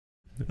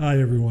Hi,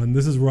 everyone.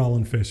 This is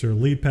Roland Fisher,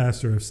 lead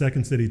pastor of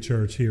Second City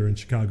Church here in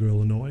Chicago,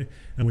 Illinois,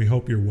 and we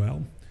hope you're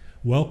well.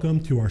 Welcome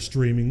to our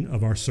streaming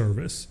of our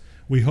service.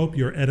 We hope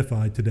you're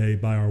edified today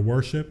by our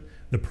worship,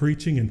 the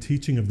preaching and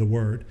teaching of the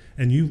Word,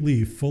 and you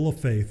leave full of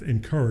faith,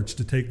 encouraged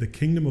to take the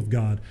kingdom of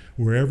God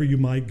wherever you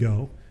might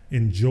go,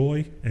 in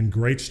joy and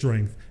great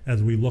strength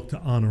as we look to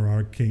honor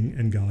our King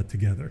and God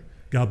together.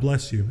 God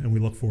bless you, and we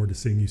look forward to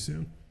seeing you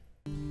soon.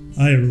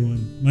 Hi,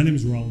 everyone. My name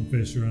is Roland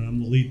Fisher, and I'm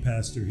the lead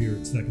pastor here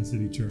at Second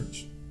City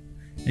Church.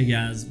 Hey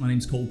guys, my name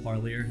is Cole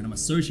Parlier, and I'm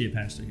associate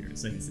pastor here at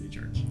Second City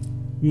Church.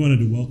 We wanted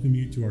to welcome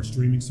you to our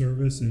streaming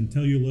service and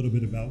tell you a little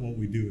bit about what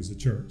we do as a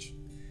church.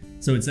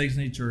 So at Second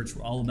City Church,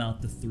 we're all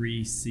about the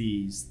 3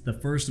 C's. The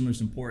first and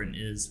most important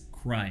is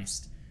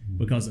Christ.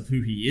 Because of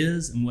who he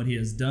is and what he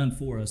has done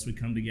for us, we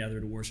come together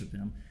to worship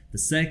him. The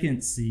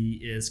second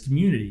C is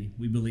community.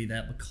 We believe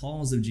that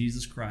because of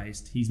Jesus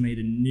Christ, he's made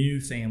a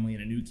new family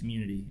and a new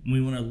community, and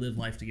we want to live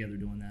life together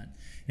doing that.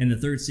 And the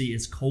third C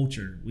is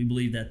culture. We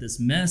believe that this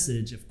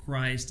message of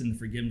Christ and the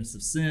forgiveness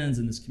of sins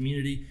in this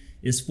community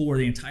is for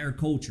the entire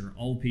culture,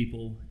 all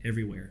people,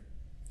 everywhere.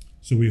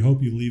 So we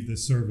hope you leave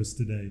this service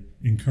today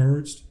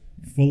encouraged,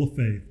 full of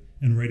faith,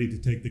 and ready to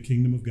take the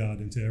kingdom of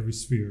God into every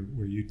sphere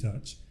where you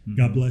touch.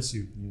 God bless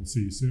you, and we'll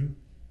see you soon.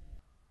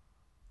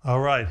 All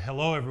right.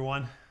 Hello,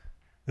 everyone.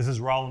 This is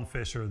Roland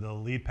Fisher, the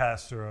lead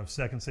pastor of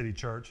Second City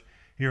Church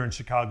here in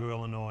Chicago,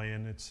 Illinois,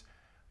 and it's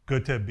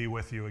good to be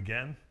with you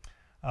again.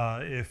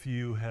 If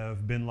you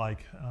have been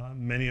like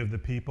many of the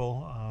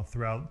people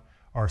throughout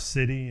our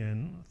city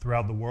and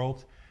throughout the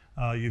world,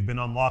 you've been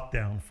on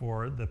lockdown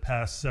for the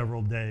past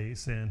several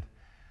days, and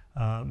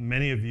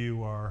many of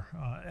you are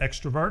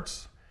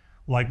extroverts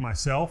like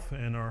myself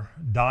and are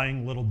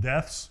dying little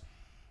deaths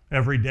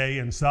every day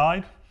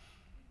inside.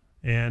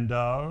 And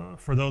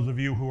for those of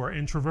you who are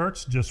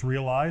introverts, just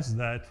realize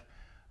that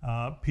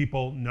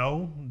people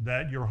know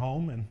that you're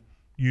home and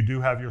you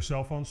do have your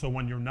cell phone. So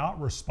when you're not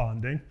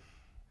responding,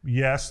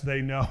 yes,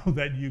 they know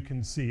that you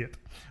can see it.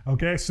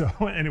 Okay, so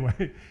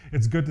anyway,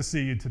 it's good to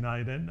see you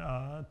tonight and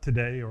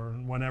today or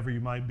whenever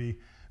you might be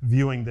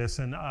viewing this,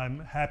 and I'm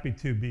happy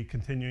to be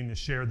continuing to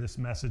share this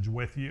message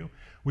with you.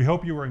 We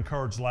hope you were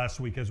encouraged last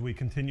week as we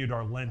continued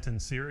our Lenten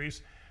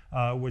series,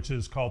 which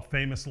is called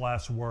Famous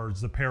Last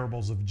Words, the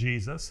Parables of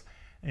Jesus,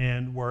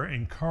 and we're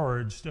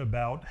encouraged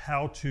about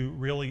how to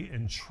really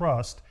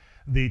entrust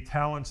the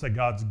talents that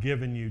God's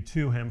given you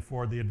to him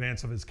for the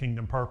advance of his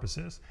kingdom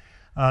purposes.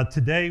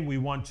 Today we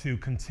want to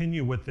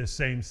continue with this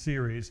same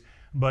series,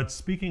 but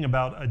speaking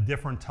about a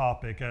different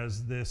topic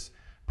as this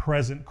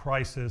present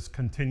crisis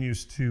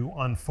continues to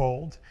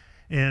unfold.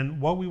 And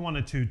what we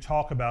wanted to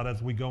talk about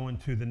as we go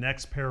into the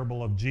next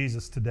parable of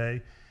Jesus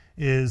today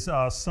is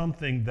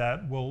something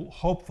that will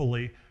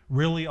hopefully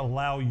really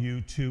allow you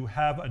to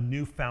have a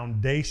new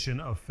foundation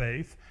of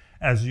faith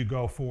as you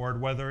go forward,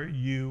 whether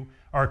you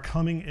are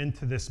coming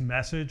into this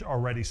message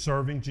already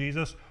serving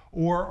Jesus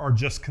or are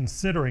just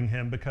considering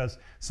him because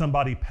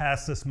somebody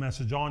passed this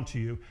message on to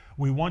you.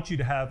 We want you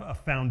to have a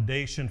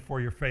foundation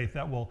for your faith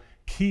that will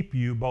keep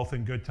you both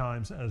in good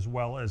times as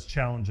well as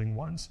challenging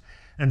ones.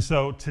 And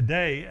so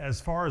today,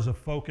 as far as a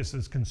focus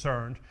is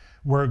concerned,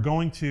 we're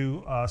going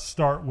to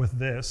start with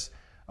this.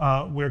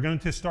 We're going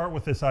to start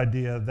with this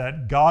idea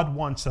that God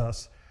wants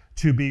us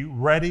to be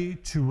ready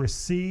to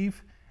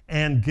receive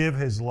and give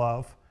his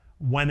love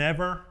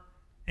whenever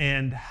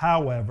and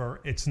however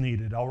it's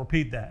needed. I'll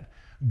repeat that.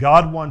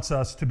 God wants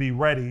us to be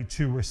ready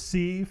to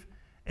receive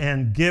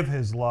and give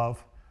his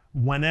love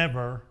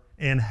whenever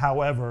and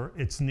however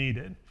it's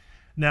needed.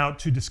 Now,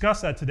 to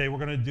discuss that today, we're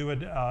going to do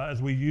it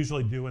as we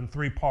usually do in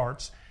 3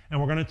 parts. And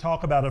we're going to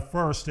talk about it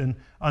first in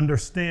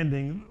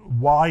understanding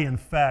why, in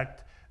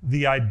fact,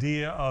 the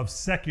idea of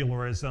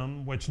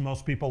secularism, which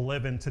most people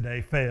live in today,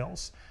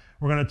 fails.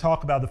 We're going to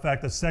talk about the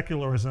fact that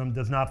secularism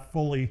does not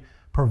fully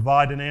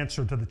provide an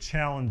answer to the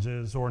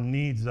challenges or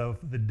needs of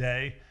the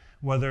day,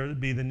 whether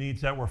it be the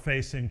needs that we're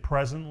facing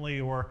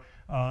presently or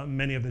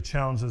many of the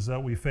challenges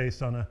that we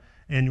face on an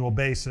annual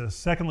basis.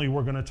 Secondly,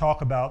 we're going to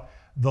talk about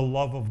the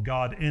love of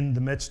God in the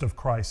midst of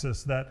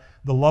crisis, that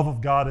the love of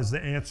God is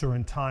the answer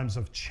in times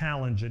of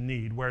challenge and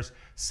need. Whereas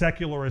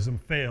secularism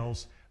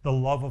fails, the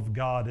love of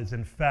God is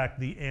in fact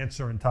the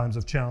answer in times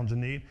of challenge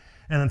and need.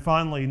 And then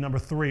finally, number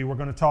 3, we're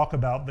going to talk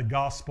about the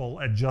gospel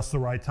at just the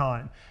right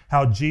time.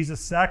 How Jesus'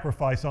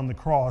 sacrifice on the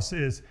cross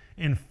is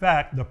in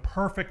fact the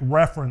perfect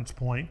reference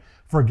point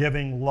for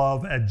giving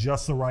love at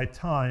just the right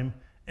time,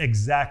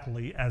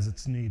 exactly as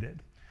it's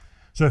needed.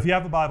 So if you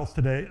have a Bible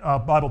today,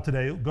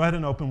 go ahead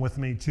and open with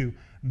me to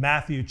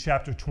Matthew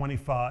chapter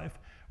 25.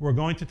 We're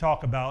going to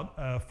talk about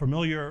a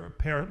familiar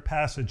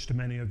passage to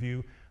many of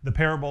you, the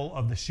parable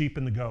of the sheep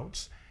and the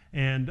goats.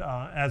 And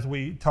as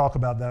we talk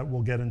about that,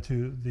 we'll get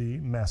into the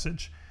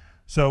message.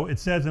 So it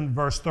says in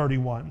verse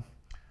 31,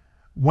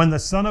 "When the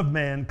Son of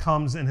Man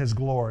comes in his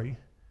glory,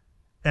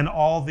 and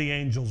all the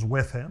angels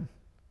with him,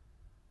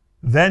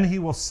 then he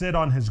will sit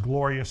on his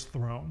glorious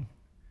throne."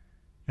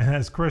 And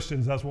as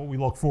Christians, that's what we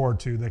look forward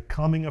to, the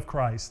coming of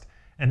Christ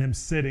and him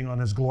sitting on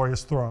his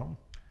glorious throne.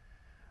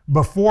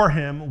 Before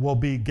him will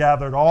be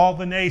gathered all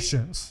the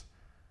nations,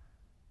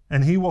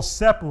 and he will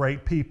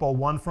separate people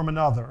one from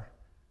another,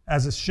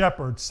 as a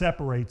shepherd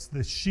separates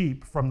the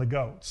sheep from the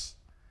goats.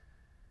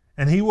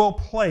 And he will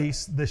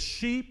place the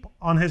sheep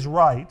on his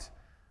right,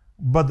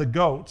 but the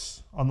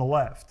goats on the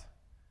left.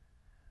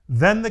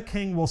 Then the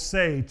king will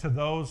say to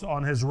those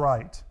on his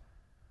right,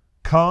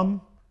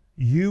 "Come,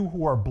 you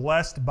who are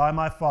blessed by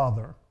my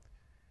Father,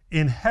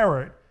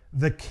 inherit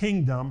the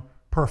kingdom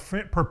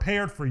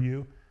prepared for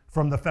you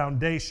from the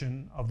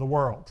foundation of the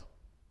world.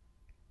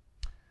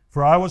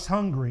 For I was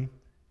hungry,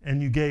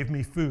 and you gave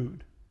me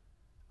food.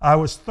 I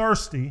was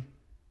thirsty,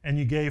 and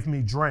you gave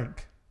me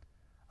drink.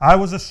 I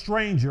was a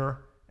stranger,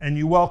 and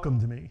you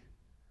welcomed me.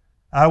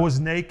 I was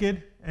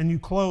naked, and you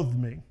clothed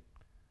me.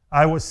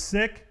 I was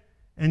sick,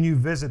 and you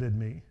visited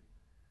me.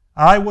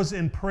 I was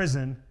in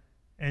prison,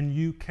 and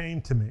you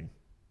came to me."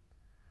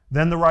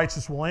 Then the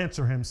righteous will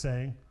answer him,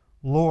 saying,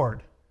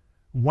 "Lord,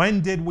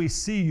 when did we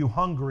see you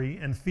hungry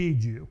and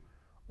feed you,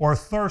 or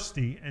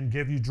thirsty and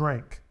give you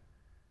drink?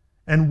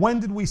 And when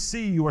did we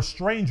see you a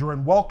stranger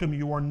and welcome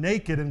you, or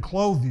naked and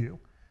clothe you?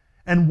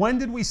 And when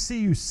did we see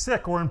you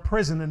sick or in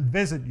prison and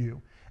visit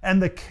you?"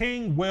 And the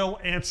king will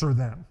answer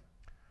them,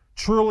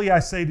 "Truly I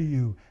say to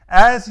you,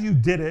 as you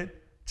did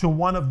it to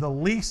one of the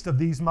least of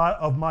these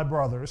of my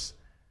brothers,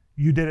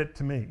 you did it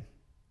to me."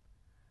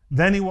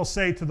 Then he will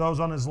say to those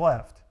on his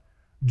left,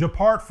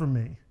 "Depart from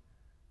me,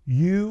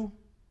 you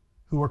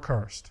who are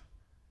cursed,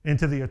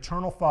 into the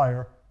eternal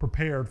fire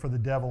prepared for the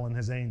devil and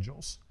his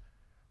angels.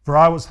 For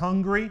I was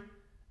hungry,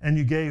 and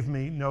you gave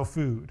me no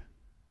food.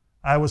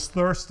 I was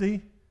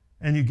thirsty,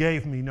 and you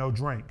gave me no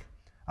drink.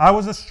 I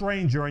was a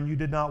stranger, and you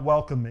did not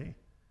welcome me.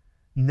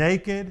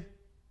 Naked,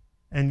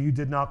 and you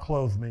did not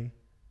clothe me.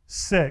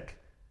 Sick,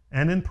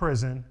 and in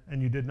prison,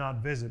 and you did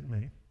not visit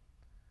me."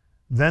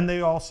 Then they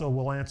also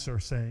will answer,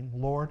 saying,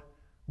 "Lord,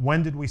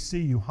 when did we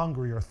see you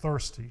hungry or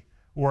thirsty,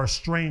 or a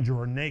stranger,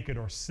 or naked,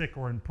 or sick,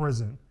 or in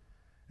prison,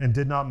 and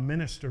did not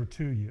minister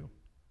to you?"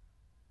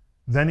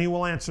 Then he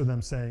will answer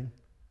them, saying,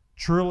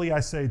 "Truly I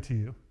say to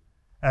you,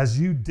 as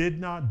you did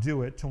not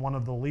do it to one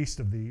of the least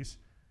of these,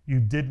 you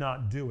did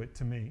not do it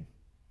to me."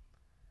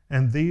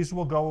 And these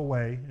will go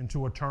away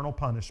into eternal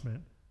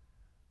punishment,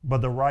 but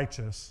the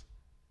righteous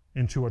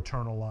into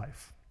eternal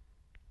life.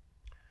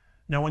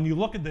 Now, when you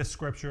look at this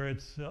scripture,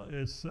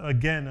 it's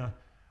again,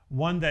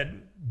 one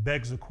that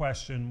begs the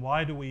question,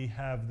 why do we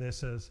have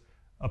this as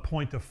a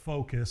point of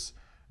focus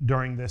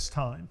during this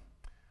time?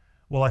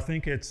 Well, I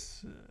think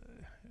it's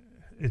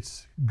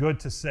good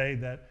to say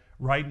that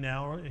right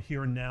now,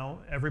 here and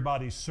now,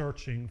 everybody's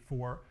searching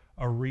for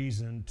a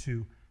reason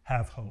to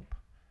have hope.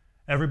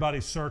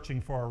 Everybody's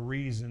searching for a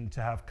reason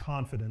to have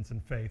confidence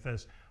and faith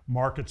as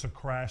markets are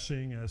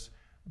crashing, as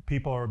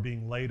people are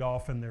being laid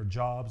off in their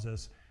jobs,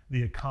 as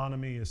the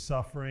economy is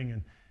suffering,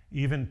 and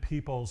even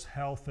people's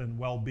health and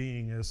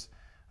well-being is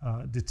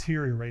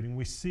deteriorating.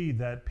 We see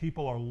that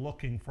people are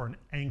looking for an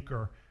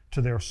anchor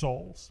to their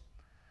souls.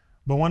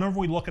 But whenever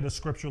we look at a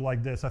scripture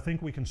like this, I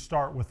think we can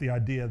start with the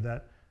idea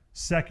that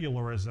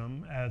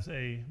secularism as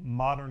a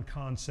modern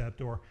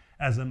concept or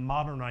as a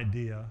modern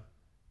idea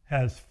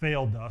has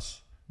failed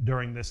us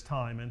during this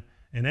time.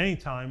 And any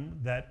time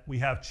that we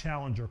have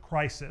challenge or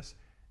crisis,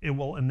 it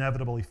will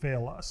inevitably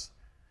fail us.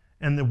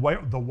 And the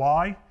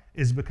why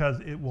is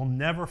because it will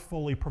never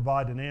fully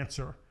provide an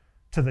answer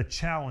to the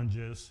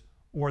challenges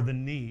or the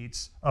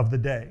needs of the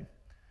day.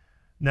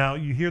 Now,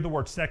 you hear the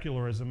word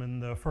secularism,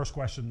 and the first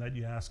question that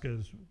you ask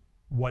is,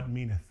 "What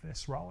meaneth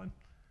this, Rollin?"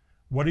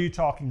 What are you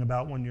talking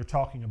about when you're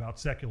talking about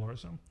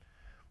secularism?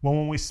 Well,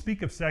 when we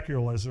speak of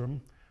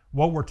secularism,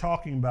 what we're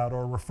talking about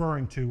or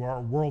referring to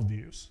are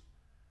worldviews.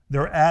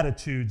 They're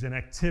attitudes and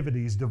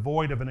activities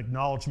devoid of an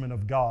acknowledgement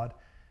of God,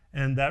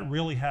 and that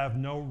really have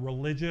no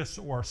religious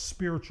or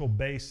spiritual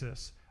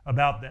basis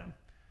about them.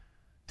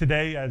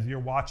 Today, as you're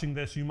watching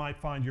this, you might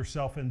find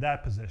yourself in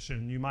that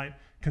position. You might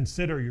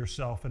consider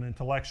yourself an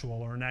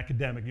intellectual or an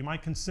academic. You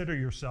might consider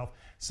yourself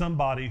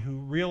somebody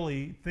who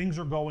really, things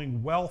are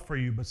going well for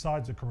you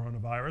besides the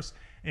coronavirus,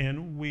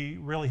 and we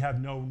really have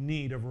no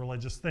need of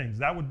religious things.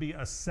 That would be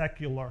a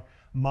secular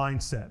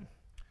mindset.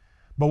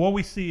 But what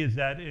we see is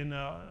that in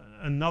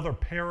another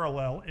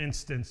parallel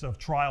instance of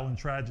trial and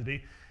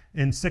tragedy,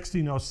 in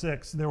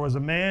 1606, there was a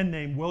man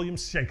named William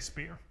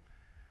Shakespeare,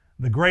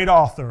 the great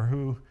author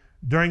who,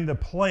 during the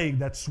plague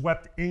that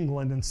swept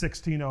England in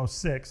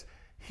 1606,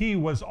 he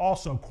was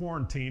also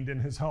quarantined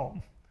in his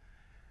home.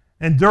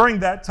 And during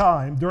that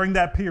time, during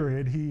that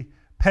period, he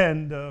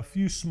penned a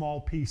few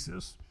small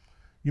pieces.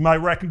 You might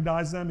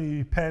recognize them.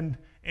 He penned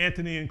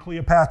Antony and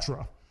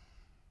Cleopatra.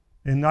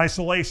 In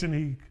isolation,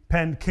 he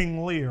penned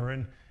King Lear,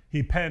 and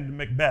he penned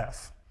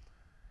Macbeth.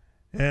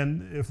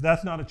 And if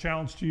that's not a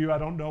challenge to you, I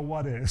don't know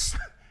what is.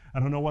 I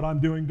don't know what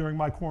I'm doing during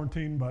my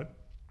quarantine, but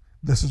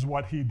this is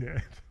what he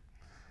did.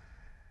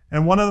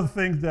 And one of the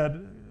things that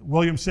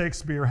William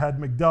Shakespeare had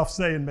Macduff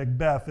say in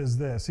Macbeth is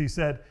this. He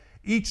said,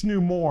 "Each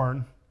new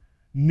morn,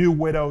 new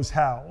widows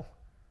howl,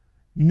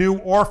 new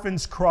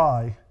orphans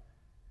cry,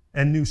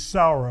 and new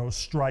sorrows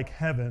strike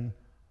heaven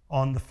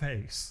on the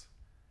face."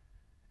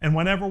 And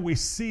whenever we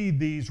see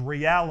these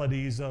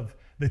realities of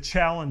the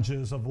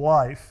challenges of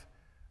life,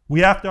 we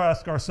have to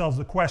ask ourselves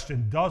the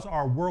question, does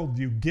our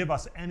worldview give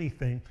us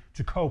anything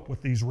to cope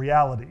with these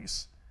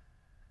realities?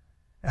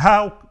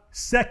 How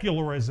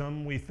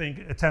secularism, we think,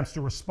 attempts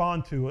to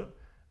respond to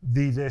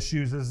these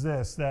issues is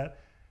this, that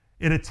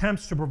it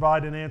attempts to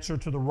provide an answer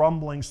to the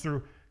rumblings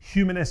through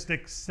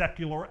humanistic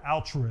secular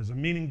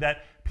altruism, meaning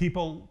that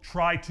people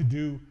try to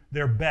do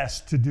their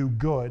best to do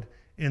good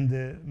in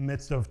the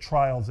midst of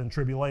trials and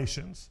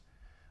tribulations.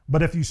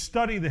 But if you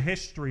study the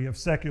history of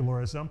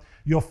secularism,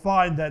 you'll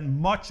find that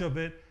much of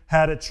it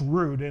had its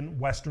root in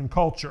Western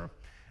culture.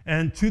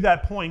 And to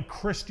that point,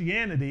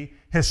 Christianity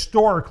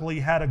historically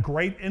had a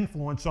great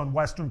influence on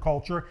Western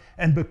culture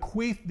and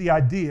bequeathed the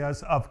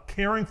ideas of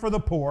caring for the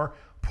poor,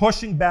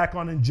 pushing back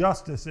on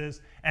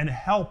injustices, and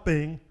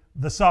helping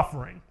the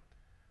suffering.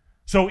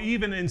 So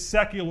even in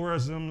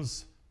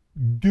secularism's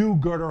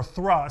do-gooder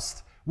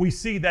thrust, we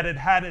see that it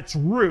had its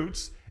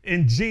roots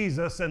in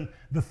Jesus and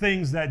the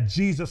things that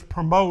Jesus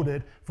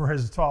promoted for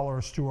his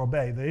followers to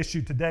obey. The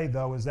issue today,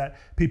 though, is that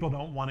people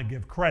don't want to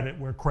give credit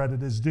where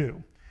credit is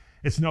due.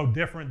 It's no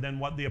different than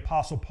what the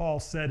Apostle Paul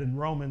said in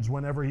Romans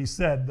whenever he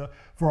said,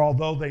 "For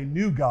although they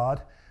knew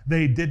God,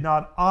 they did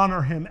not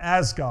honor him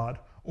as God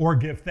or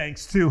give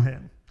thanks to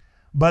him.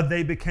 But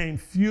they became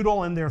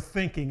futile in their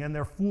thinking, and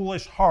their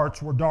foolish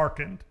hearts were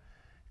darkened.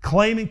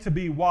 Claiming to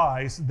be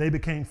wise, they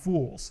became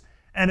fools,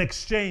 and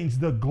exchanged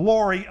the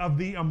glory of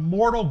the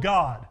immortal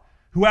God,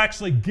 who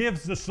actually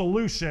gives the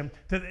solution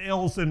to the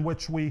ills in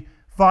which we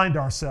find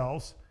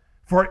ourselves,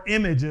 for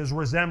images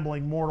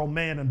resembling mortal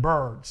man and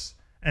birds,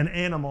 and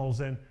animals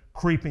and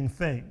creeping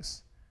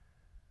things."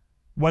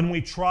 When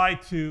we try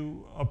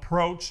to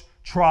approach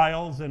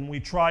trials and we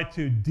try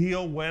to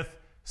deal with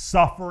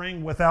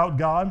suffering without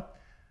God,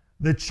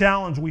 the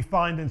challenge we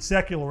find in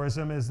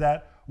secularism is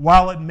that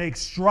while it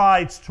makes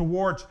strides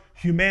towards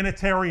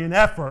humanitarian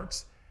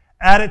efforts,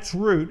 at its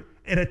root,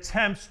 it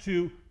attempts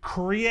to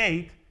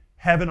create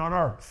heaven on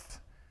earth.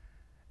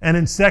 And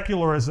in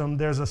secularism,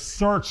 there's a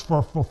search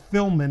for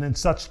fulfillment in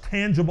such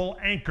tangible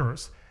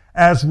anchors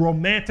as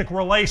romantic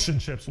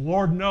relationships.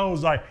 Lord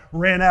knows I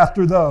ran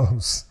after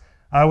those.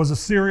 I was a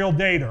serial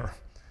dater.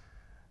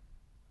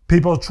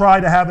 People try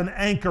to have an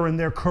anchor in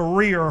their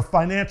career or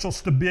financial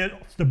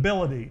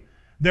stability,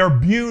 their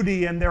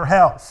beauty and their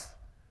health.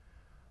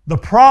 The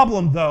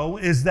problem, though,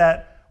 is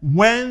that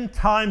when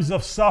times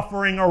of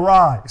suffering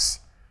arise,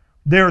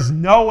 there's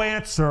no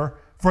answer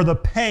for the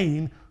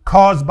pain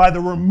caused by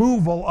the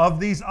removal of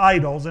these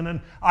idols. And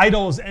an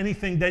idol is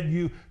anything that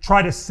you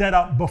try to set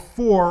up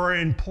before or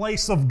in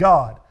place of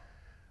God.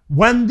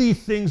 When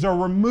these things are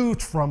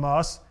removed from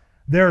us,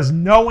 there's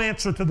no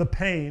answer to the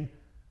pain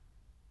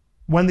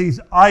when these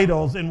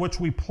idols in which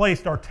we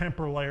placed our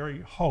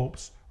temporary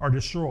hopes are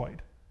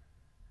destroyed.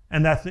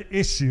 And that's the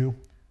issue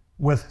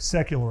with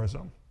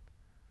secularism.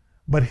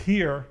 But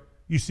here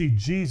you see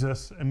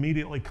Jesus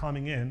immediately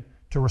coming in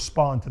to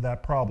respond to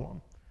that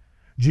problem.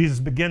 Jesus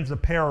begins the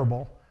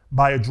parable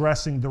by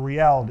addressing the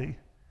reality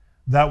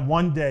that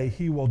one day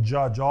he will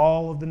judge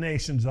all of the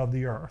nations of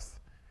the earth.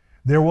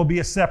 There will be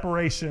a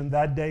separation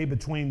that day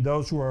between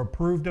those who are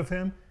approved of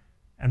him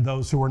and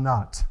those who are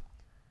not.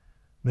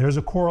 There's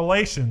a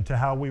correlation to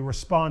how we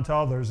respond to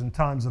others in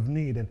times of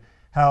need and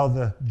how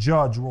the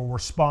judge will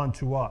respond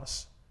to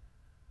us.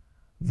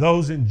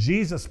 Those in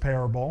Jesus'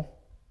 parable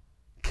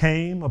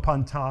came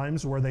upon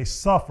times where they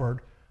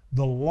suffered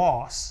the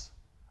loss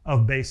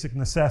of basic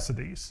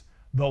necessities,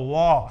 the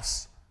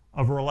loss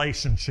of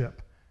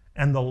relationship,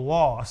 and the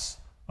loss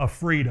of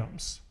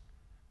freedoms.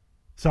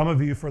 Some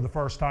of you, for the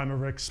first time,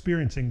 are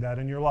experiencing that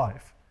in your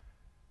life.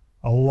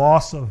 A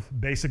loss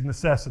of basic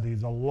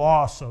necessities, a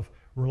loss of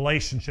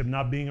relationship,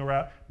 not being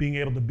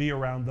able to be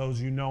around those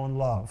you know and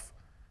love,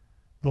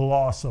 the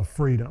loss of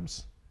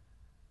freedoms.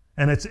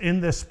 And it's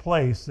in this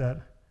place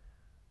that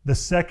the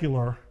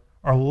secular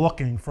are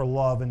looking for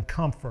love and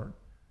comfort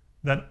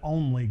that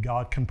only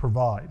God can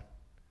provide.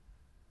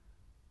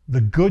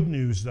 The good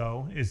news,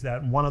 though, is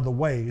that one of the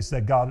ways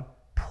that God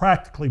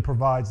practically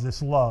provides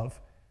this love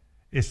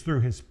is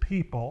through his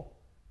people,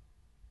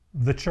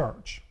 the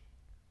church.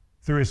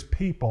 Through his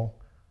people,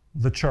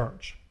 the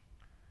church.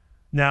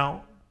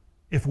 Now,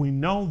 if we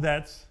know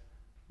that's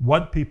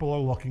what people are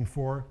looking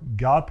for,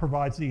 God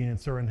provides the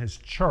answer, and his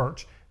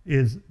church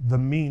is the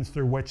means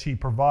through which he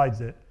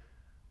provides it,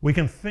 we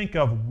can think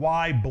of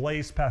why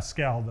Blaise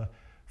Pascal, the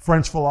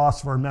French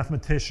philosopher and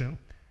mathematician,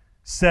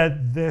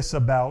 said this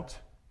about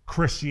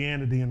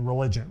Christianity and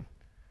religion.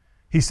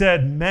 He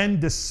said, "Men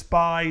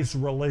despise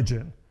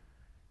religion,"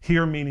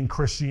 here meaning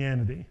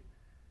Christianity,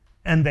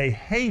 "and they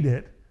hate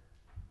it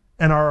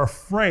and are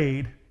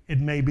afraid it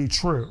may be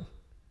true.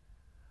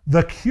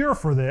 The cure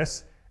for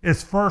this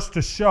is first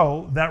to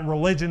show that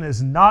religion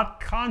is not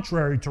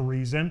contrary to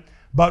reason,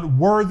 but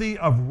worthy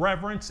of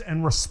reverence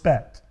and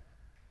respect.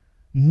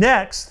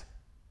 Next,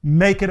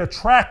 make it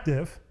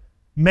attractive,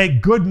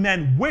 make good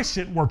men wish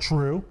it were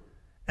true,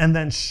 and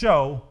then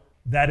show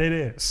that it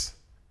is."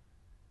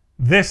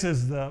 This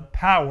is the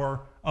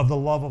power of the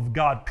love of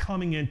God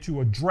coming in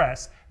to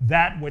address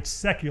that which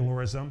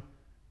secularism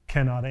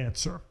cannot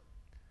answer.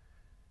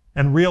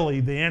 And really,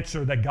 the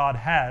answer that God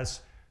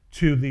has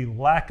to the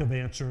lack of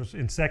answers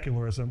in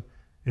secularism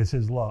is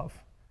his love.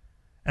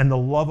 And the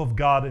love of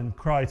God in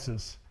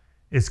crisis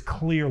is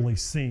clearly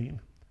seen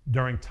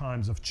during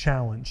times of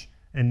challenge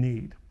and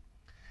need.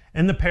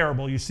 In the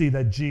parable, you see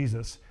that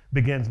Jesus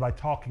begins by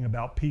talking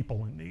about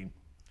people in need.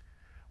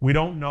 We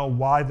don't know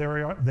why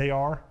they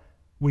are.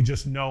 We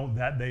just know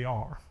that they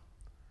are.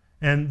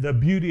 And the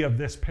beauty of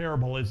this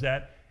parable is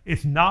that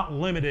it's not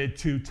limited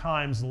to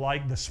times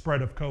like the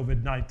spread of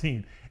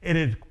COVID-19. It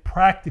is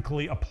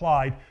practically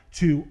applied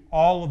to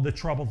all of the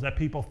troubles that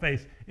people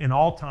face in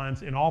all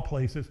times, in all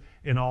places,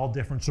 in all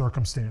different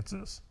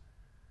circumstances.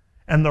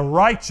 And the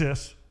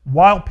righteous,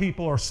 while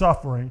people are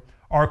suffering,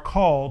 are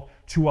called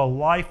to a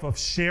life of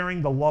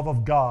sharing the love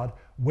of God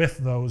with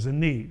those in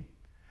need.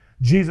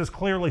 Jesus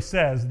clearly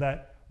says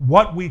that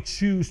what we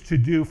choose to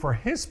do for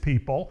his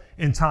people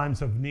in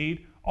times of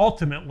need,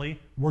 ultimately,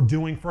 we're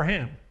doing for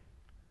him.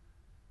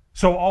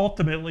 So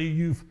ultimately,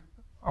 you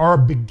are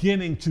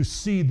beginning to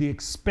see the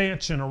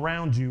expansion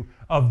around you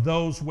of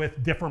those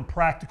with different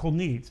practical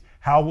needs.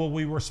 How will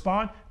we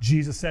respond?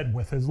 Jesus said,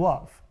 with his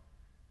love.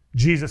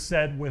 Jesus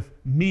said, with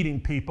meeting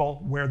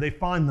people where they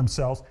find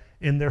themselves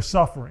in their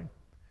suffering.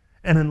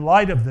 And in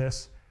light of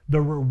this,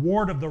 the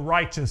reward of the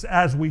righteous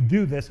as we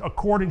do this,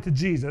 according to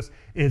Jesus,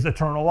 is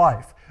eternal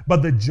life.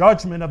 But the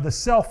judgment of the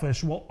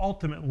selfish will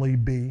ultimately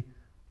be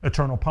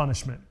eternal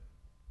punishment.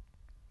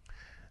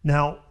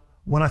 Now,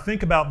 when I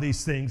think about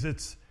these things,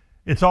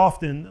 it's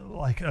often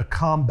like a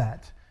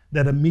combat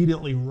that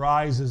immediately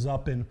rises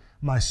up in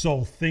my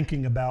soul,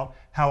 thinking about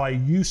how I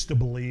used to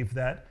believe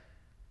that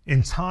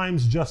in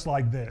times just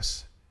like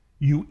this,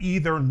 you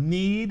either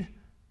need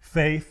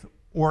faith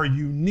or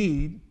you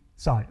need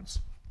science.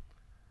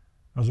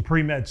 I was a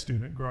pre-med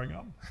student growing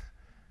up,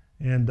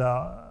 and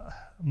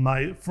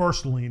my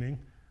first leaning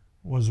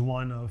was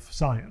one of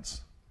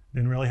science.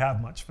 Didn't really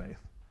have much faith.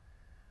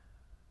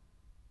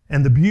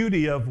 And the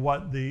beauty of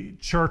what the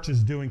church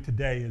is doing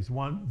today is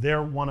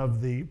they're one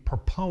of the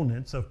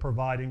proponents of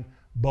providing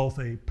both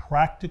a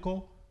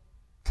practical,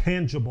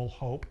 tangible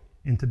hope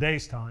in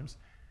today's times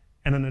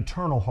and an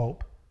eternal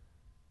hope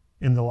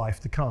in the life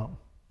to come.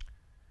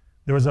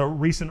 There was a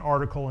recent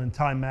article in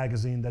Time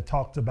magazine that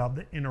talked about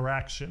the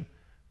interaction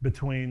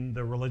between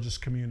the religious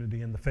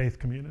community and the faith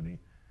community.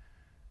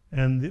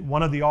 And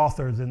one of the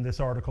authors in this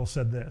article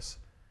said this,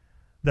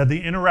 that the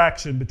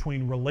interaction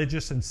between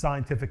religious and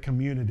scientific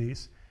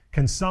communities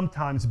can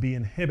sometimes be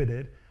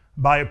inhibited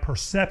by a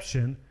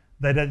perception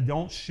that they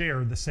don't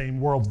share the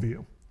same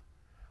worldview.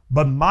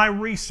 But my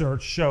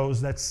research shows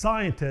that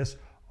scientists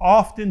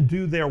often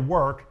do their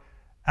work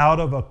out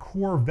of a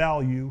core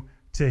value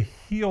to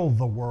heal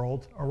the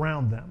world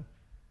around them.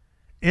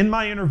 In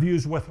my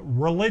interviews with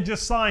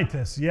religious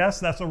scientists,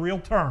 yes, that's a real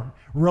term,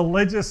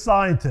 religious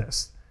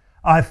scientists,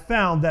 I've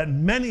found that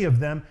many of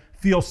them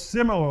feel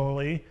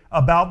similarly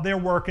about their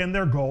work and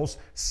their goals,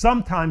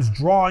 sometimes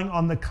drawing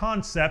on the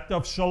concept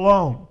of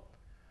shalom,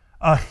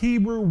 a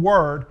Hebrew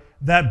word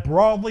that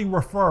broadly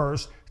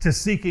refers to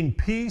seeking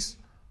peace,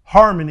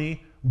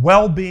 harmony,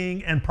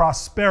 well-being, and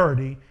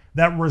prosperity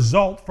that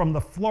result from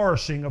the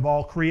flourishing of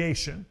all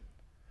creation.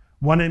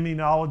 One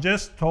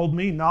immunologist told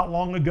me not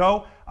long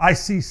ago, I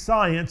see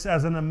science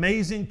as an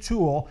amazing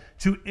tool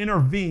to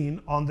intervene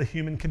on the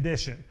human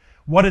condition.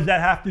 What does that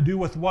have to do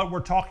with what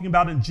we're talking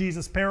about in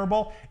Jesus'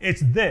 parable?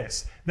 It's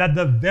this, that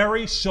the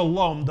very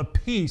shalom, the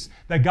peace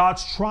that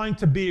God's trying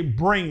to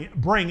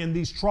bring in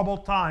these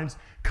troubled times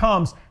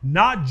comes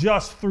not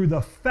just through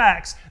the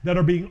facts that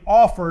are being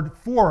offered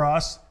for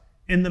us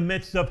in the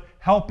midst of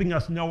helping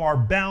us know our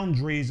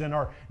boundaries and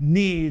our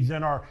needs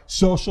and our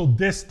social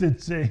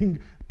distancing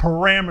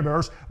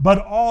parameters, but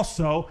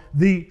also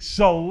the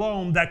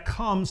shalom that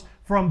comes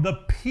from the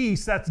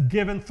peace that's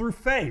given through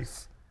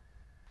faith.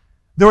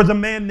 There was a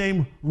man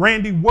named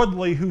Randy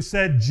Woodley who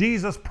said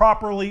Jesus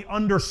properly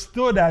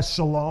understood as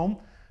shalom,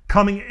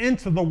 coming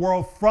into the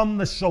world from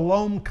the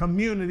shalom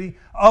community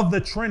of the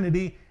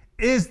Trinity,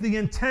 is the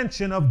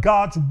intention of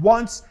God's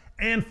once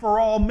and for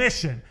all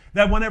mission.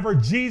 That whenever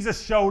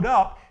Jesus showed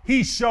up,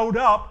 he showed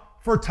up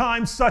for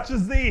times such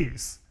as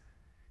these.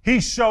 He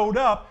showed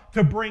up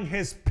to bring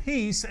his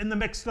peace in the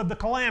midst of the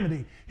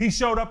calamity. He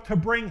showed up to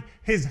bring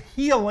his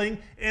healing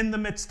in the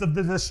midst of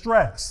the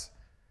distress.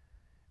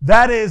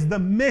 That is the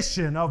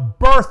mission of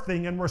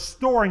birthing and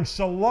restoring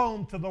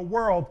shalom to the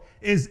world,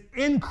 is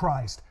in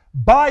Christ,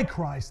 by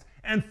Christ,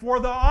 and for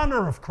the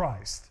honor of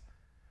Christ.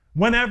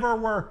 Whenever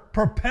we're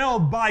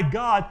propelled by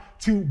God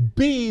to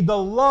be the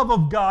love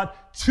of God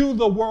to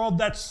the world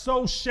that's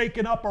so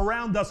shaken up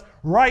around us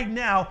right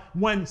now,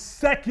 when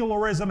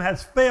secularism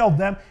has failed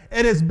them,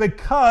 it is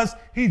because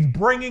he's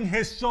bringing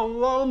his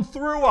shalom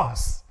through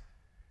us.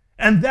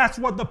 And that's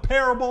what the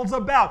parable's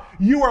about.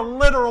 You are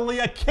literally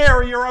a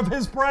carrier of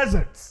his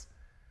presence.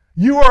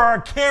 You are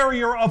a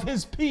carrier of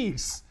his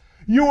peace.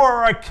 You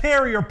are a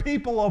carrier,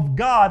 people of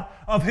God,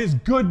 of his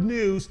good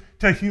news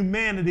to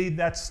humanity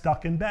that's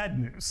stuck in bad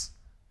news.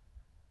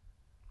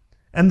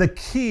 And the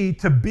key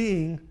to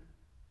being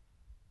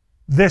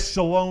this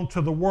shalom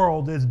to the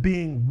world is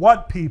being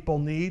what people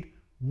need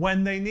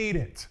when they need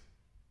it.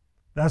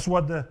 That's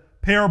what the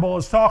parable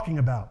is talking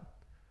about.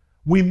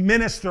 We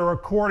minister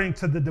according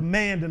to the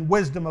demand and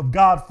wisdom of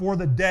God for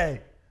the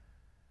day.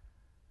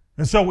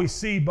 And so we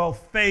see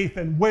both faith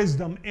and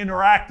wisdom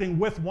interacting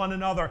with one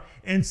another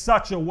in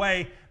such a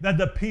way that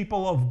the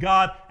people of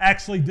God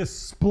actually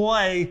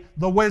display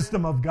the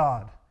wisdom of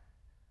God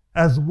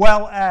as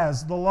well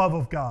as the love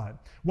of God.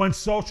 When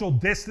social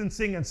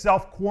distancing and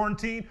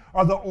self-quarantine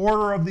are the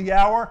order of the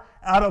hour,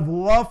 out of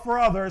love for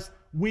others,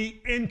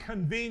 we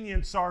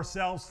inconvenience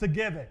ourselves to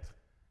give it.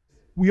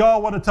 We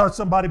all want to touch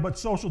somebody, but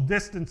social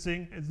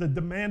distancing is the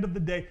demand of the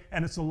day,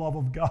 and it's the love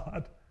of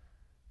God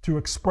to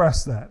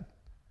express that.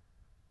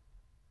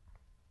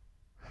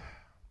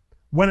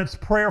 When it's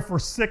prayer for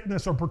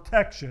sickness or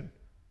protection,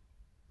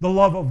 the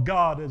love of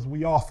God as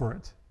we offer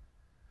it.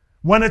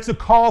 When it's a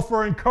call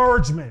for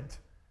encouragement,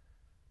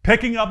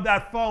 picking up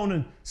that phone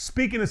and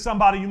speaking to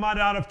somebody you might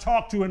not have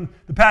talked to in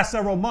the past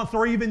several months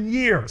or even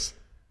years,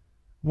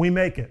 we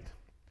make it.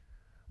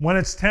 When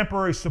it's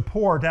temporary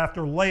support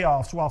after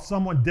layoffs while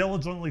someone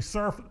diligently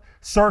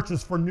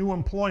searches for new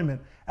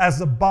employment, as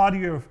the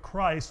body of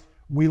Christ,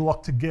 we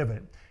look to give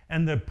it.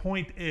 And the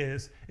point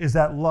is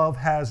that love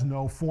has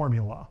no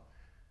formula,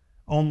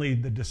 only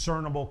the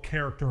discernible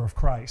character of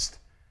Christ.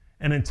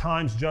 And in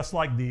times just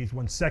like these,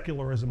 when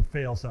secularism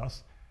fails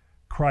us,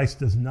 Christ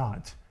does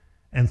not.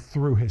 And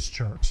through his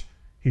church,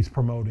 he's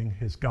promoting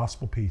his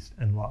gospel peace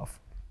and love.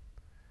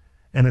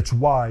 And it's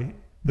why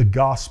the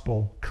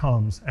gospel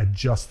comes at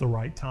just the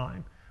right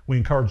time. We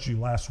encouraged you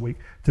last week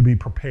to be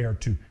prepared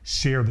to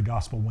share the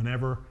gospel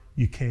whenever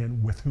you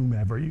can, with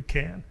whomever you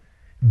can.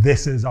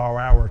 This is our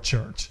hour,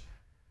 church.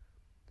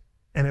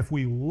 And if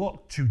we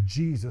look to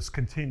Jesus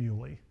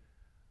continually,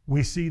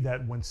 we see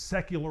that when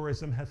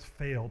secularism has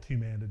failed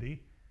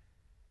humanity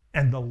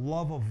and the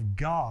love of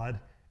God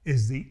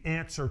is the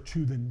answer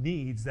to the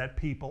needs that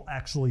people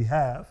actually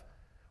have,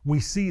 we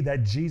see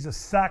that Jesus'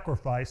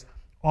 sacrifice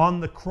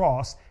on the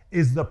cross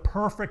is the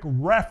perfect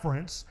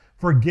reference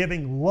for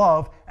giving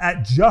love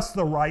at just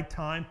the right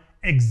time,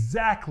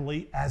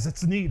 exactly as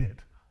it's needed.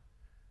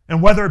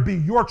 And whether it be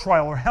your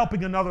trial or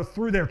helping another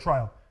through their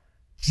trial,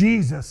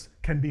 Jesus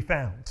can be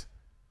found.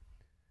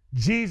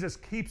 Jesus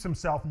keeps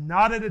himself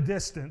not at a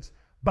distance,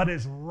 but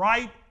is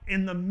right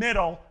in the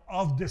middle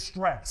of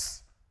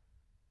distress.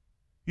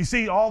 You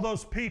see, all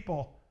those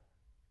people,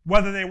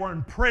 whether they were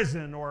in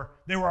prison or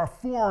they were a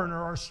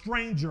foreigner or a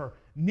stranger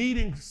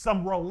needing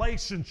some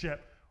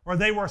relationship, or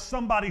they were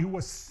somebody who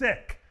was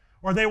sick,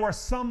 or they were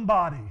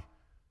somebody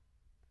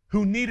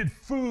who needed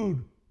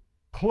food,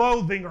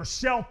 clothing, or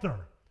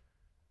shelter,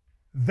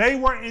 they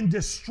were in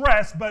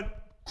distress,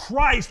 but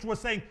Christ was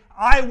saying,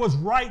 I was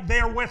right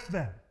there with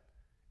them,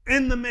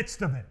 in the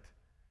midst of it.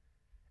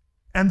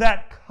 And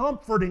that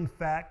comforting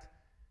fact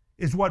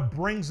is what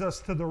brings us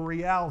to the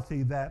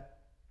reality that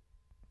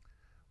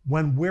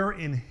when we're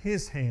in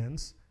his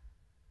hands,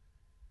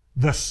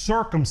 the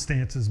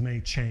circumstances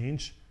may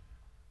change,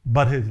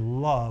 but his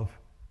love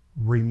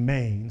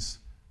remains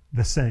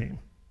the same.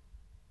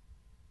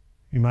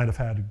 You might have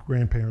had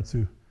grandparents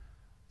who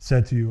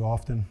said to you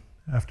often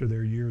after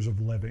their years of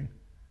living,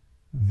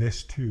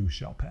 this too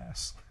shall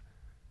pass.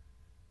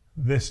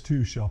 This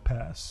too shall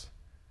pass.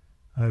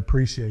 I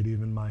appreciate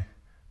even my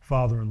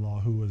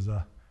father-in-law, who was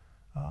a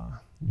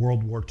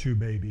World War II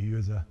baby. He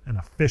was an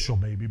official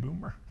baby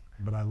boomer.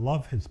 But I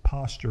love his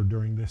posture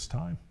during this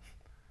time,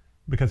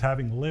 because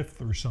having lived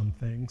through some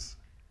things,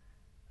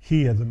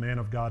 he, as a man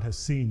of God, has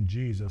seen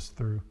Jesus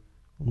through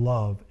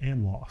love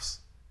and loss.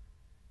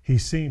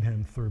 He's seen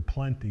him through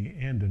plenty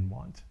and in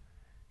want.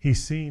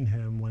 He's seen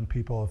him when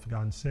people have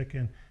gotten sick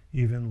and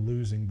even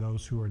losing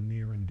those who are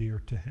near and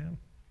dear to him.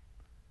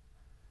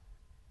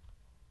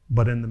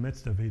 But in the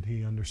midst of it,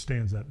 he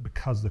understands that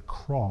because the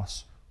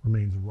cross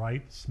remains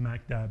right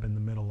smack dab in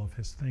the middle of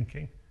his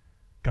thinking,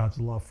 God's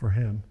love for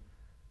him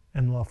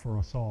and love for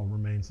us all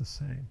remains the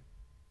same.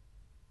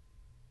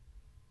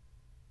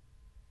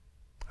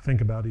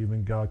 Think about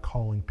even God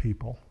calling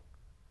people,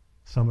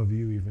 some of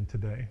you even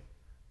today,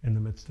 in the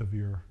midst of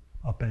your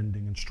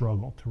upending and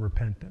struggle, to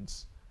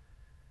repentance.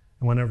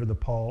 And whenever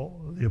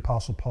the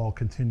Apostle Paul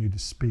continued to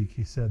speak,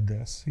 he said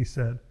this. He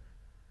said,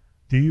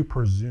 do you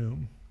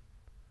presume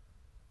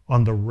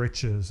on the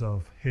riches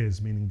of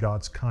his, meaning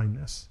God's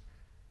kindness,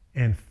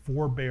 and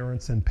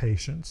forbearance and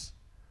patience,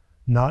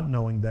 not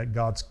knowing that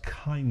God's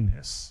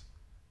kindness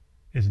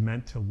is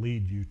meant to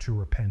lead you to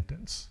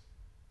repentance?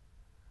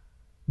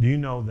 Do you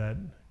know that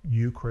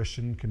you,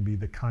 Christian, can be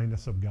the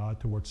kindness of God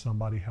towards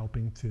somebody,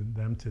 helping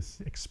them to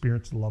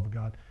experience the love of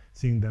God,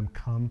 seeing them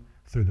come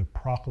through the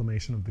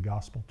proclamation of the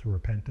gospel to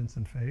repentance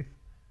and faith?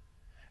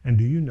 And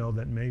do you know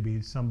that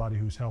maybe somebody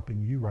who's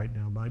helping you right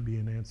now might be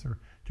an answer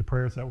to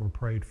prayers that were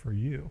prayed for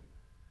you?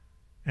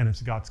 And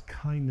it's God's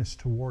kindness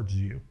towards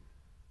you,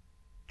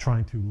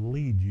 trying to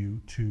lead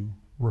you to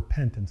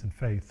repentance and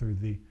faith through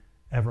the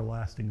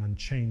everlasting,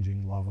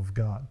 unchanging love of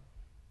God.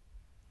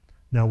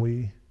 Now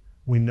we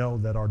We know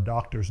that our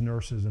doctors,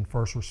 nurses, and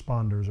first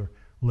responders are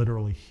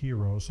literally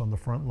heroes on the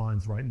front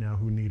lines right now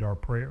who need our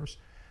prayers.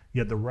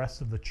 Yet the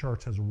rest of the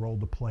church has a role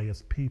to play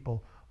as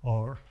people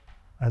are,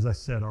 as I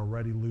said,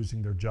 already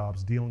losing their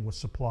jobs, dealing with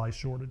supply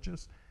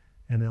shortages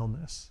and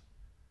illness.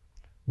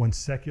 When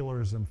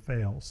secularism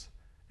fails,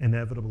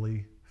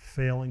 inevitably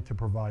failing to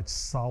provide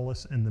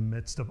solace in the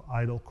midst of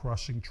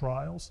idol-crushing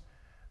trials,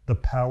 the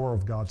power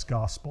of God's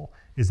gospel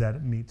is that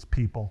it meets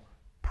people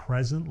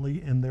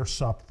presently in their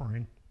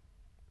suffering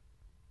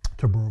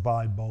to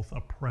provide both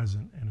a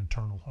present and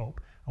eternal hope.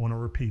 I want to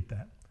repeat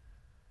that.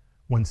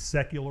 When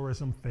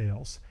secularism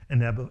fails,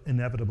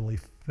 inevitably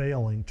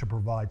failing to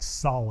provide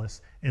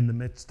solace in the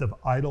midst of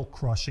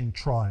idol-crushing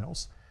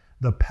trials,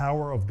 the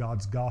power of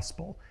God's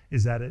gospel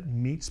is that it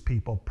meets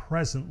people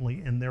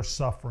presently in their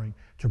suffering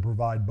to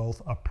provide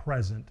both a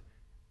present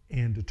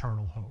and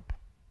eternal hope.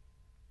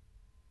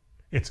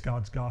 It's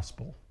God's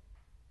gospel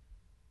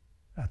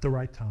at the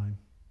right time,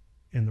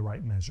 in the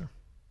right measure.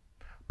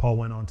 Paul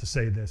went on to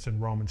say this in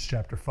Romans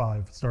chapter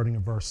 5, starting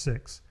in verse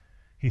 6.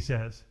 He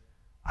says,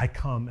 I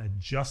come at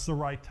just the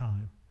right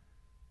time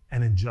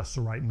and in just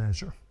the right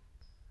measure.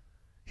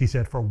 He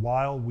said, for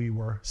while we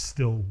were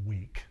still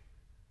weak,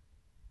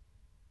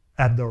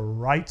 at the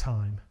right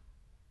time,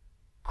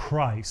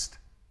 Christ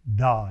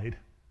died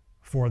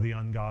for the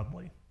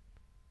ungodly.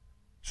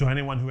 So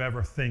anyone who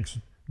ever thinks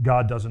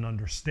God doesn't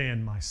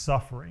understand my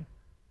suffering,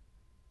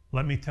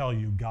 let me tell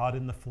you, God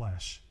in the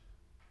flesh,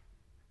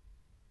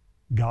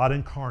 God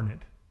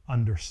incarnate,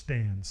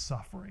 understands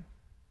suffering.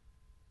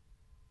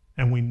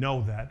 And we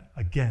know that,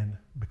 again,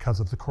 because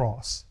of the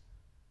cross.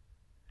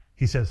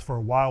 He says, for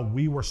a while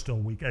we were still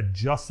weak, at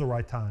just the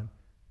right time,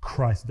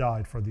 Christ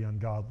died for the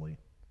ungodly.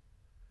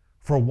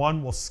 For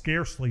one will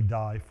scarcely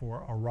die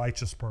for a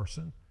righteous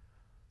person,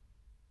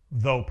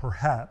 though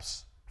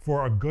perhaps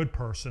for a good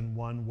person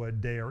one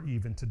would dare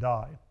even to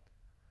die.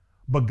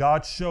 But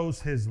God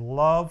shows his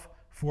love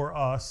for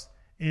us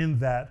in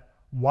that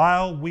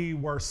while we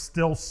were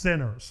still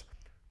sinners,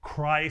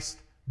 Christ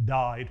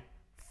died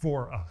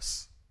for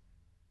us.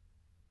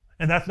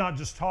 And that's not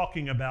just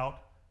talking about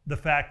the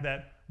fact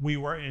that we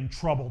were in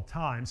troubled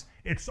times.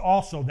 It's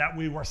also that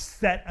we were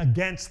set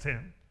against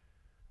him.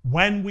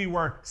 When we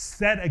were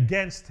set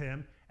against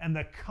him and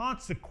the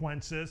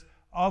consequences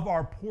of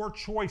our poor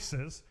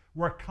choices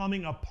were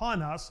coming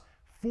upon us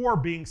for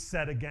being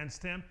set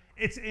against him,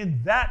 it's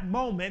in that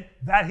moment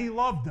that he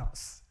loved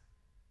us.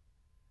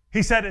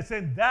 He said, it's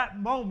in that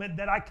moment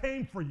that I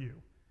came for you.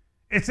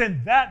 It's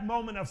in that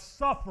moment of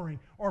suffering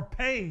or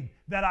pain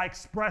that I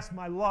expressed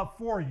my love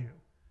for you.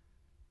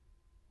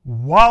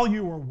 While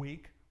you were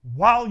weak,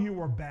 while you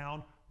were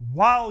bound,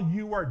 while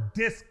you were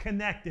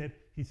disconnected,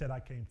 he said,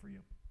 I came for you.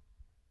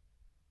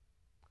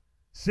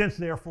 Since,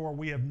 therefore,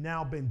 we have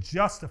now been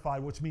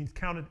justified, which means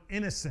counted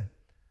innocent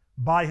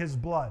by his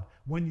blood,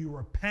 when you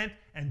repent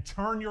and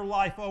turn your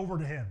life over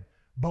to him,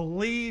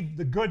 believe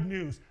the good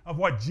news of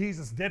what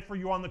Jesus did for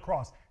you on the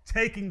cross,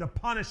 taking the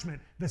punishment,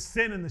 the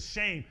sin, and the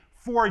shame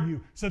for you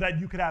so that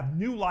you could have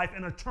new life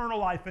and eternal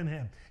life in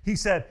him. He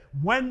said,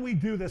 when we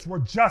do this, we're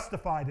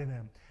justified in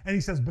him. And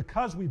he says,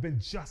 because we've been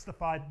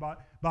justified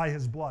by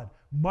his blood,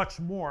 much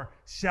more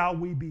shall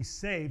we be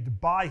saved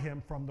by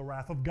him from the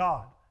wrath of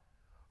God.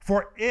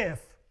 For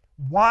if,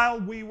 while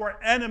we were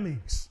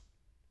enemies,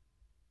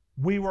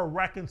 we were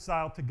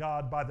reconciled to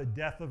God by the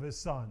death of his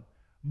Son,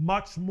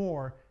 much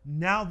more,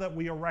 now that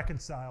we are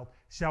reconciled,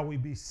 shall we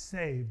be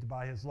saved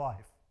by his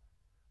life.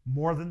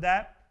 More than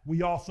that,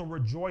 we also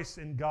rejoice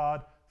in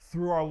God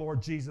through our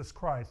Lord Jesus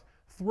Christ,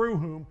 through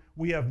whom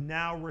we have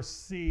now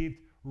received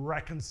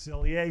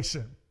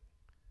reconciliation.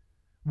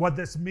 What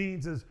this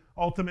means is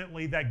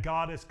ultimately that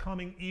God is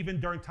coming even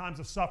during times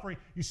of suffering.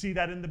 You see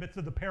that in the midst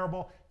of the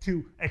parable,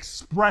 to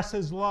express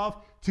his love,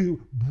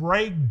 to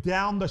break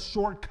down the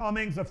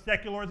shortcomings of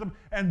secularism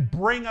and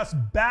bring us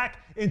back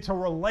into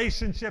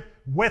relationship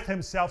with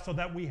himself so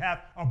that we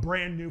have a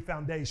brand new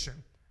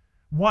foundation.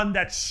 One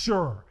that's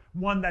sure,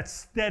 one that's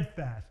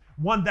steadfast,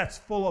 one that's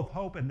full of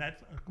hope, and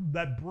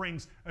that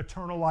brings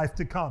eternal life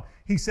to come.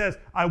 He says,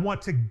 I want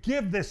to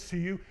give this to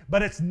you,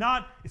 but it's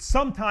not,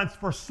 sometimes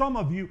for some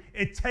of you,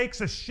 it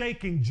takes a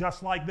shaking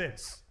just like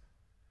this.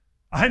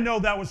 I know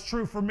that was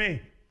true for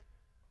me.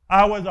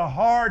 I was a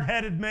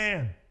hard-headed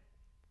man,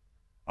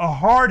 a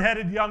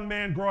hard-headed young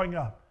man growing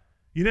up.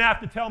 You didn't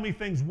have to tell me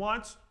things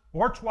once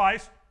or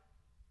twice,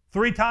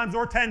 3 times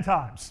or 10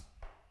 times.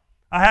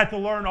 I had to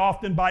learn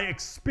often by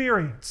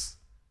experience.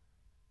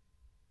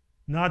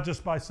 Not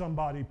just by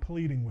somebody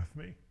pleading with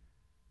me.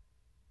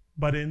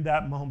 But in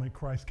that moment,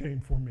 Christ came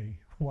for me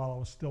while I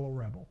was still a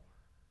rebel.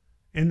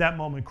 In that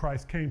moment,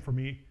 Christ came for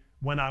me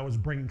when I was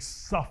bringing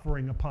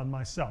suffering upon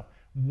myself.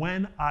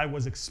 When I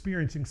was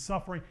experiencing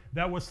suffering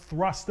that was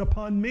thrust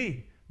upon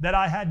me, that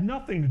I had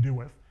nothing to do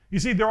with. You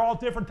see, there are all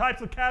different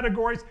types of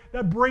categories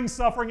that bring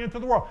suffering into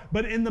the world.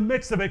 But in the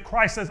midst of it,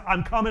 Christ says,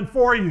 I'm coming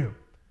for you.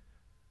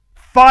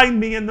 Find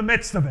me in the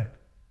midst of it.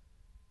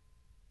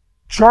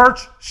 Church,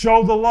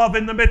 show the love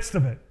in the midst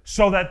of it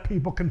so that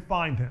people can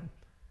find him.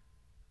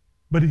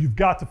 But you've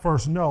got to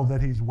first know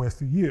that he's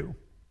with you.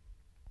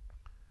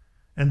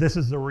 And this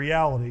is the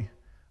reality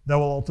that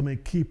will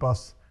ultimately keep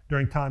us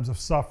during times of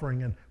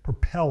suffering and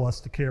propel us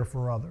to care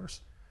for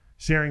others,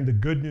 sharing the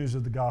good news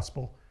of the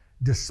gospel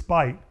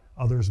despite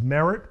others'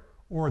 merit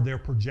or their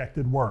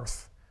projected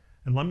worth.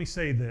 And let me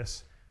say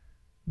this,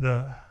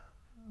 the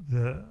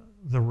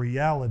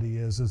reality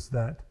is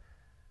that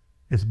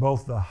it's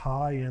both the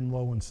high and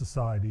low in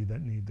society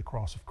that need the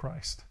cross of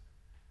Christ.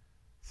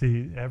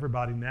 See,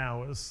 everybody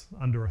now is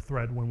under a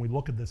threat. When we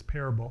look at this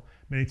parable,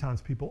 many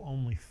times people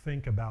only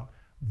think about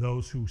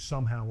those who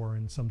somehow are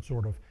in some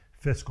sort of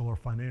fiscal or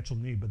financial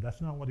need, but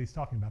that's not what he's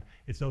talking about.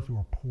 It's those who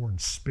are poor in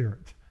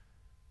spirit,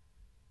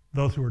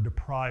 those who are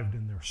deprived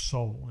in their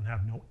soul and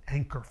have no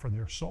anchor for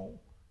their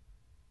soul.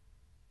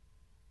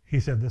 He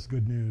said this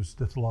good news,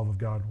 this love of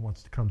God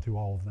wants to come to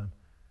all of them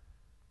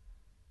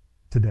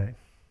today.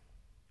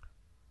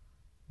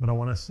 But I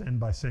want to end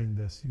by saying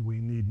this, we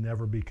need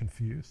never be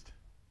confused.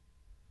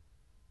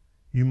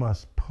 You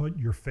must put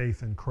your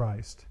faith in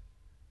Christ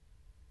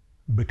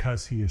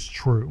because he is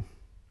true,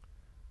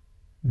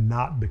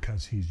 not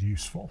because he's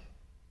useful.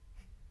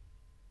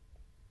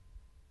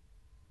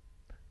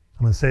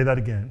 I'm going to say that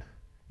again.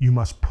 You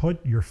must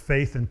put your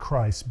faith in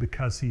Christ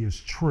because he is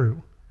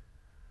true,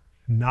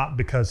 not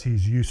because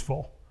he's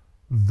useful.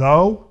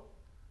 Though,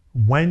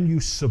 when you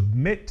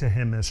submit to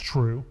him as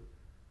true,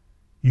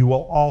 you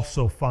will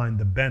also find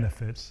the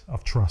benefits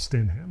of trust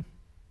in him.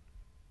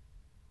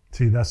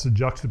 See, that's the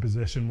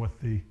juxtaposition with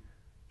the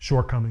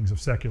shortcomings of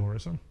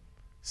secularism.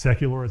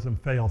 Secularism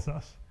fails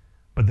us,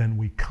 but then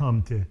we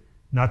come to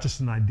not just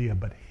an idea,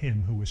 but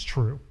him who is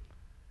true.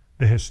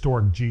 The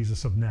historic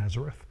Jesus of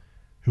Nazareth,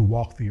 who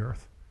walked the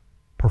earth,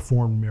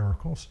 performed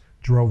miracles,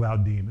 drove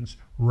out demons,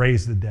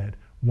 raised the dead,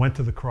 went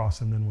to the cross,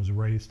 and then was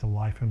raised to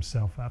life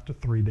himself after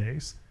 3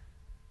 days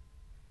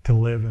to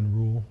live and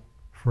rule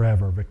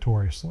forever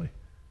victoriously,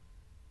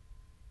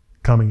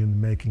 coming and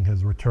making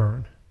his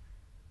return.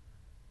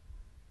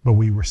 But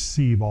we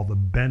receive all the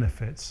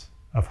benefits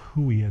of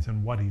who he is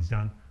and what he's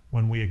done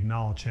when we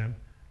acknowledge him,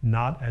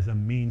 not as a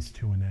means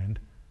to an end,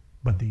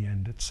 but the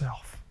end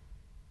itself.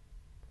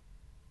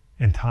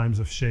 In times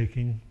of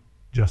shaking,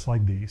 just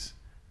like these,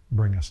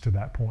 bring us to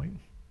that point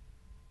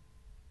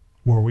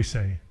where we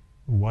say,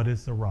 what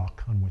is the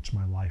rock on which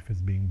my life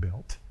is being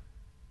built?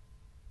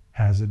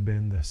 Has it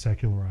been the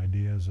secular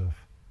ideas of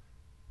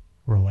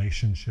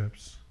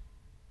relationships,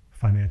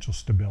 financial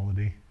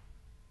stability,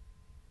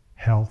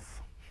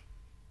 health?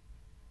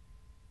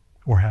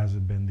 Or has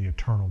it been the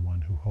eternal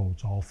one who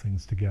holds all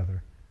things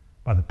together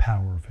by the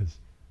power of his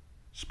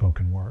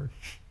spoken word?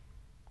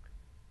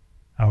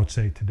 I would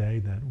say today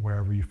that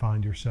wherever you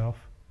find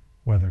yourself,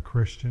 whether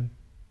Christian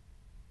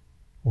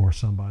or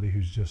somebody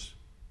who's just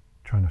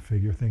trying to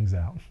figure things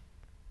out,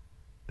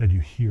 that you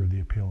hear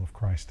the appeal of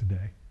Christ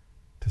today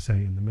to say,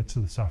 in the midst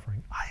of the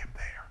suffering, I am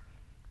there.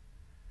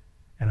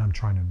 And I'm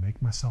trying to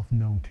make myself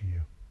known to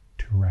you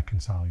to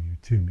reconcile you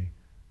to me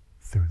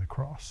through the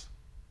cross.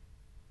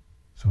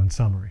 So in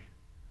summary,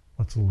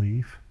 let's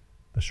leave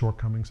the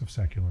shortcomings of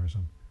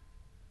secularism.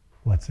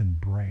 Let's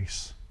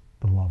embrace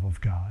the love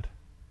of God.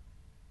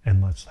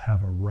 And let's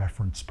have a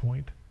reference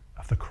point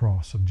of the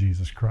cross of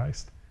Jesus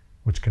Christ,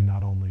 which can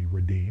not only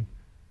redeem,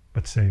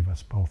 but save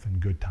us both in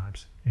good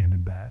times and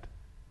in bad.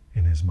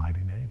 In his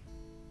mighty name.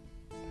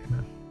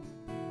 Amen.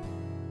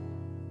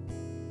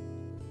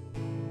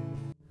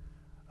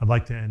 I'd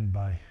like to end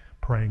by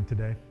praying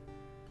today.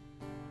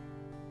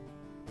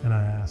 And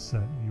I ask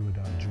that you would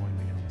join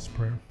me in this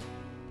prayer.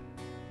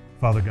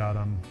 Father God,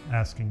 I'm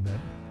asking that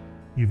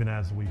even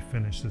as we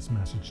finish this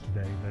message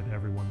today, that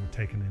everyone would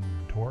take an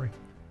inventory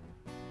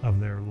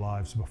of their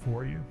lives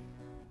before you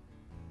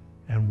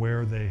and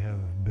where they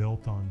have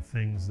built on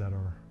things that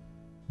are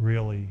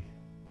really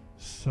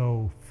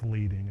so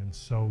fleeting and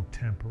so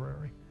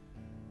temporary.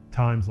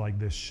 Times like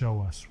this show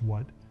us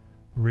what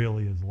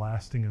really is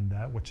lasting and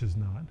that which is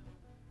not.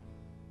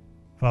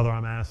 Father,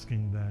 I'm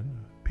asking that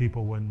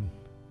people wouldn't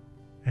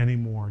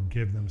anymore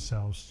give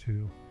themselves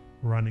to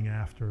running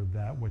after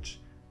that which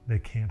they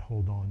can't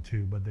hold on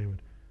to, but they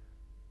would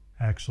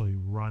actually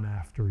run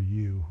after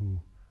you who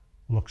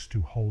looks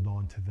to hold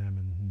on to them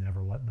and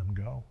never let them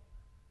go.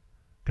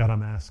 God,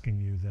 I'm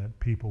asking you that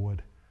people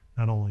would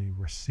not only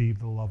receive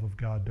the love of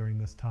God during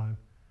this time,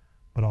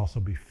 but also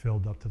be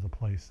filled up to the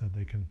place that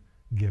they can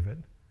give it.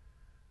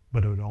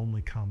 But it would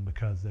only come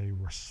because they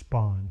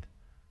respond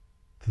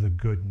to the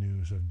good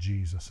news of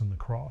Jesus and the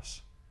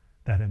cross,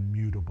 that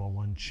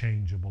immutable,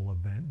 unchangeable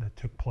event that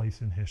took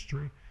place in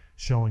history,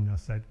 showing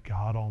us that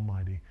God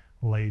Almighty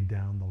laid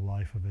down the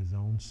life of his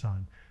own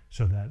Son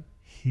so that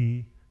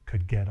he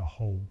could get a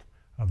hold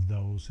of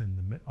those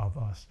of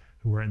us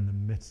who are in the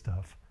midst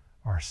of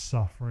our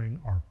suffering,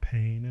 our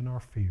pain, and our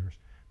fears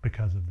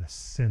because of the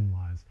sin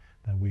lives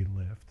that we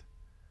lived.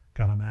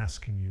 God, I'm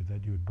asking you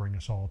that you would bring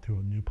us all to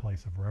a new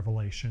place of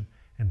revelation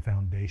and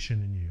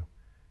foundation in you.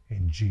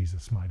 In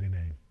Jesus' mighty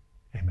name,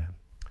 amen.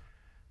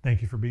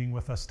 Thank you for being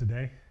with us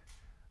today.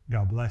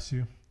 God bless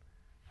you.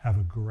 Have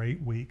a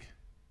great week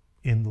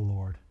in the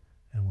Lord,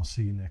 and we'll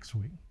see you next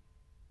week.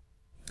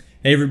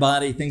 Hey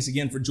everybody, thanks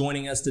again for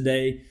joining us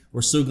today.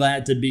 We're so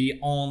glad to be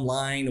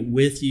online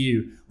with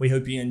you. We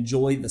hope you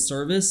enjoyed the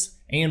service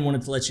and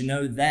wanted to let you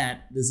know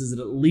that this is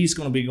at least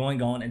going to be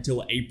going on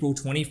until April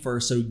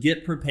 21st. So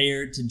get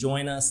prepared to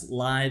join us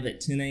live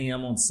at 10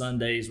 a.m. on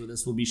Sundays where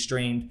this will be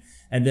streamed.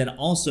 And then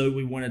also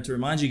we wanted to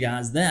remind you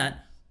guys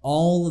that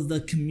all of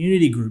the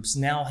community groups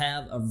now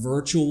have a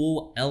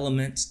virtual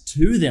element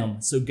to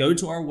them. So go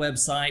to our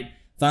website,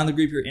 find the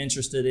group you're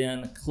interested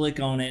in,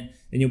 click on it,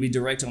 and you'll be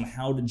directed on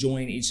how to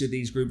join each of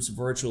these groups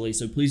virtually.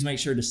 So please make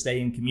sure to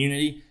stay in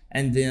community.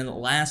 And then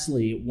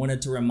lastly,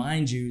 wanted to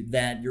remind you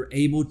that you're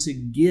able to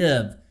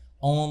give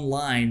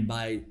online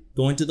by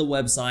going to the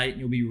website.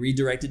 You'll be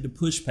redirected to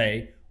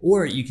PushPay,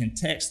 or you can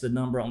text the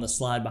number on the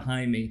slide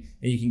behind me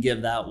and you can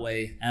give that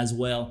way as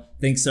well.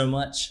 Thanks so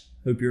much.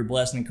 Hope you're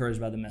blessed and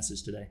encouraged by the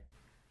message today.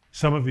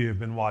 Some of you have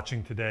been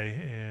watching today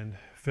and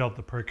felt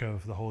the prick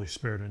of the Holy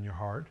Spirit in your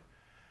heart.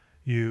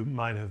 You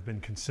might have been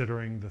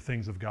considering the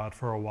things of God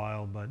for a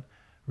while, but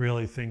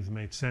really things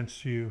made sense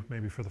to you,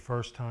 maybe for the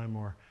first time,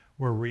 or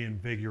were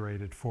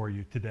reinvigorated for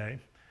you today.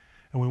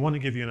 And we want to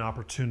give you an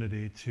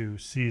opportunity to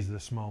seize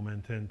this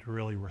moment and to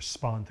really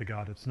respond to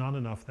God. It's not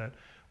enough that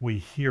we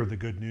hear the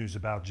good news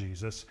about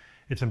Jesus.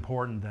 It's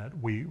important that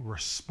we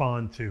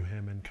respond to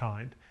him in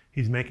kind.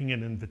 He's making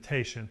an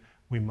invitation.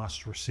 We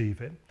must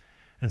receive it.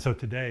 And so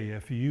today,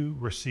 if you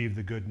receive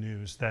the good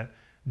news that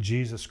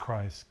Jesus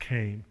Christ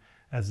came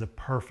as the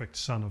perfect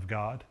Son of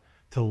God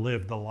to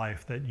live the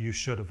life that you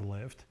should have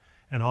lived,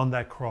 and on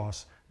that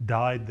cross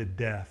died the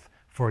death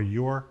for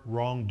your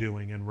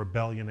wrongdoing and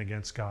rebellion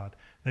against God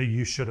that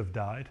you should have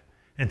died,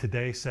 and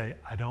today say,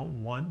 I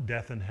don't want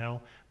death and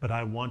hell, but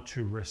I want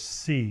to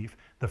receive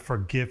the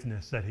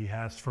forgiveness that he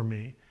has for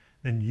me,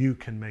 then you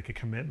can make a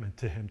commitment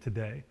to him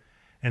today.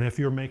 And if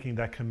you're making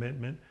that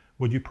commitment,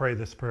 would you pray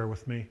this prayer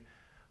with me?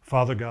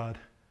 Father God,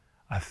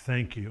 I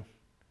thank you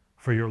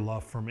for your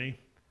love for me.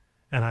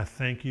 And I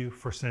thank you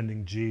for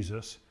sending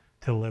Jesus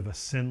to live a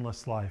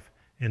sinless life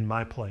in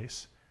my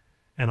place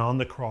and on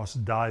the cross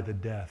die the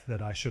death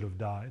that I should have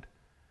died.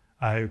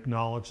 I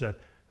acknowledge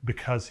that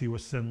because he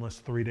was sinless,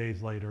 3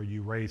 days later,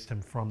 you raised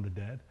him from the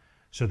dead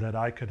so that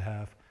I could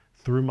have,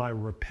 through my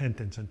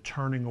repentance and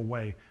turning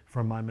away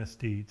from my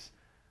misdeeds,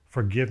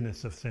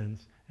 forgiveness of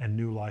sins and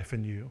new life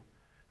in you.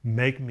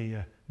 Make me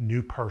a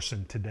new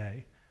person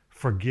today.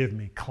 Forgive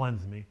me,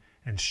 cleanse me,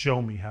 and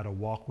show me how to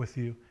walk with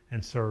you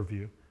and serve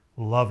you,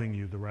 loving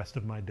you the rest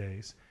of my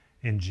days,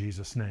 in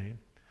Jesus' name.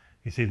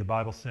 You see, the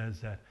Bible says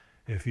that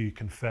if you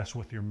confess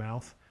with your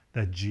mouth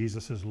that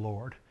Jesus is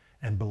Lord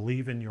and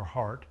believe in your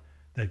heart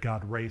that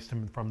God raised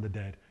him from the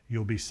dead,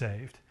 you'll be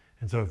saved.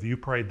 And so if you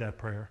prayed that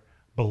prayer,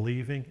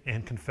 believing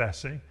and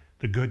confessing,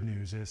 the good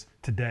news is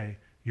today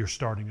you're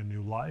starting a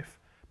new life.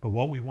 But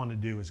what we want to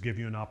do is give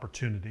you an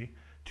opportunity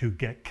to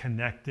get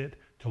connected,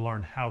 to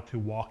learn how to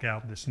walk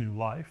out this new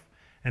life.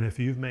 And if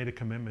you've made a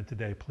commitment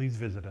today, please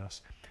visit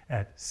us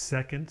at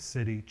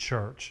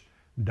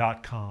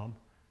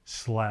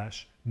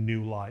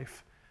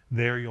secondcitychurch.com/newlife.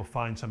 There you'll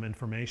find some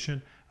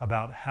information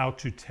about how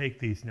to take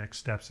these next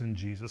steps in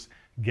Jesus,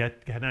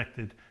 get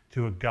connected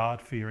to a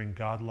God-fearing,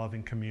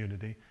 God-loving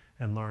community,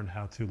 and learn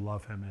how to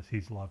love him as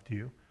he's loved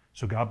you.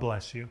 So God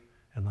bless you,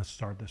 and let's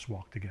start this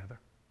walk together.